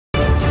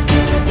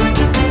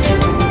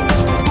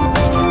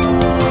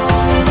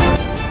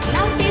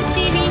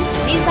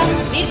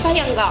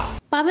ఆధ్వర్యంగా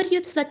power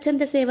youth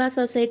స్వచ్ఛంద సేవా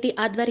society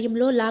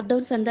ఆధ్వర్యంలో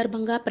లాక్డౌన్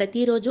సందర్భంగా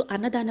ప్రతిరోజు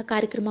అన్నదాన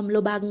కార్యక్రమంలో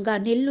భాగంగా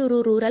నెల్లూరు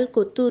రూరల్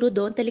కొత్తూరు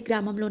దోంతలి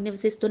గ్రామంలో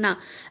నివసిస్తున్న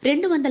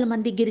 200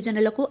 మంది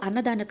గిరిజనులకు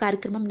అన్నదాన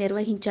కార్యక్రమం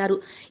నిర్వహించారు.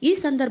 ఈ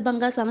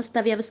సందర్భంగా సంస్థ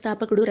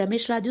వ్యవస్థాపకుడు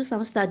రమేష్ రాజు,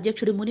 సంస్థ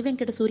అధ్యక్షుడు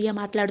మునివెంకట సూర్య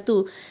మాట్లాడుతూ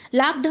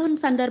లాక్డౌన్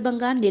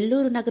సందర్భంగా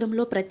నెల్లూరు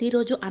నగరంలో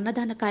ప్రతిరోజు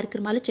అన్నదాన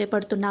కార్యక్రమాలు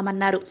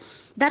చేపడుతున్నామన్నారు.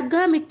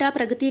 దర్గా మిట్టా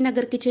ప్రగతి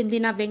నగర్కి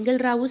చెందిన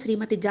వెంగళరావు,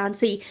 శ్రీమతి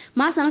ఝాన్సీ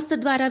మా సంస్థ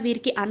ద్వారా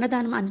వీరికి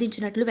అన్నదానం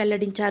అందించినట్లు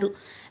వెల్లడించారు.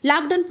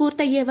 లాక్డౌన్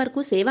పూర్తయ్యే వరకు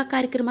సేవా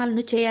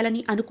కార్యక్రమాలను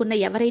చేయాలని అనుకున్న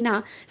ఎవరైనా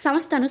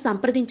సంస్థను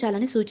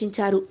సంప్రదించాలని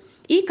సూచించారు.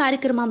 ఈ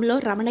కార్యక్రమంలో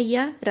రమణయ్య,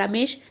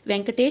 రమేష్,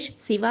 వెంకటేష్,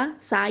 శివ,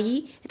 సాయి,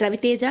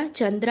 రవితేజ,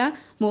 చంద్ర,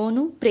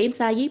 మోను, ప్రేమ్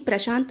సాయి,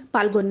 ప్రశాంత్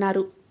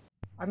పాల్గొన్నారు.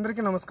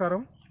 అందరికీ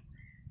నమస్కారం.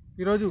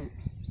 ఈరోజు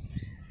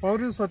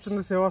పౌర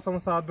స్వచ్ఛంద సేవా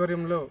సంస్థ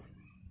ఆధ్వర్యంలో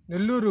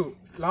నెల్లూరు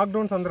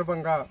లాక్డౌన్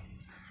సందర్భంగా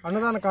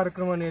అన్నదాన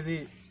కార్యక్రమం అనేది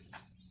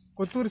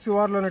కొత్తూరు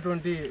శివారులో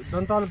ఉన్నటువంటి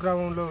దొంతాలు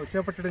గ్రామంలో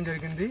చేపట్టడం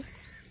జరిగింది.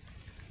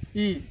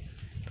 ఈ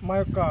మా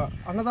యొక్క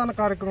అన్నదాన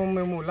కార్యక్రమం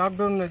మేము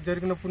లాక్డౌన్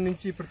జరిగినప్పటి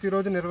నుంచి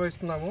ప్రతిరోజు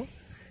నిర్వహిస్తున్నాము.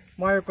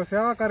 మా యొక్క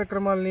సేవా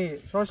కార్యక్రమాలని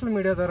సోషల్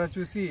మీడియా ద్వారా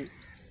చూసి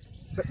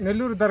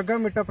నెల్లూరు దర్గా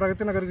మిట్టా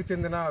ప్రగతి నగర్కి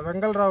చెందిన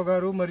వెంగళరావు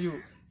గారు మరియు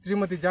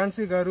శ్రీమతి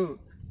ఝాన్సీ గారు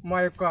మా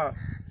యొక్క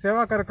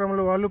సేవా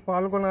కార్యక్రమంలో వాళ్ళు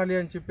పాల్గొనాలి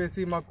అని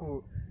చెప్పేసి మాకు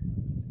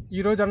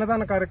ఈరోజు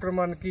అన్నదాన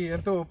కార్యక్రమానికి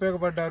ఎంతో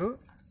ఉపయోగపడ్డారు.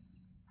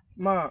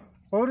 మా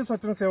పౌర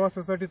స్వచ్ఛంద సేవా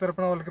సొసైటీ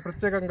తరపున వాళ్ళకి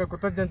ప్రత్యేకంగా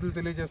కృతజ్ఞతలు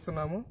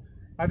తెలియజేస్తున్నాము.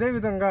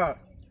 అదేవిధంగా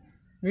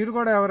మీరు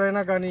కూడా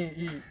ఎవరైనా కానీ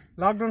ఈ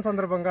లాక్డౌన్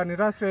సందర్భంగా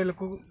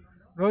నిరాశ్రయులకు,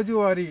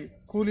 రోజువారీ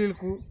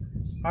కూలీలకు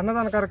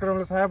అన్నదాన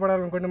కార్యక్రమంలో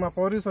సహాయపడాలనుకోండి మా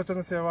పౌర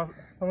స్వచ్ఛంద సేవా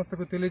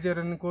సంస్థకు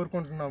తెలియజేయాలని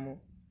కోరుకుంటున్నాము.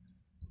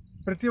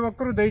 ప్రతి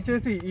ఒక్కరూ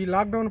దయచేసి ఈ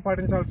లాక్డౌన్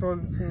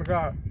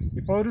పాటించాల్సిందిగా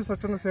ఈ పౌర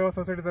స్వచ్ఛంద సేవా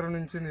సొసైటీ తరఫు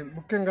నుంచి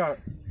ముఖ్యంగా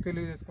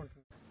తెలియజేసుకుంటున్నాము.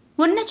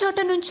 ఉన్న చోట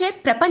నుంచే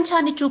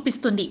ప్రపంచాన్ని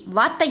చూపిస్తుంది.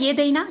 వార్త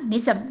ఏదైనా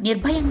నిజం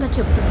నిర్భయంగా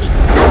చెబుతుంది.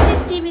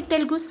 NAVTEJ TV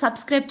తెలుగు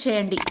సబ్స్క్రైబ్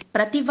చేయండి.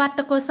 ప్రతి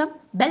వార్త కోసం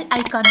బెల్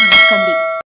ఐకాన్ నొక్కండి.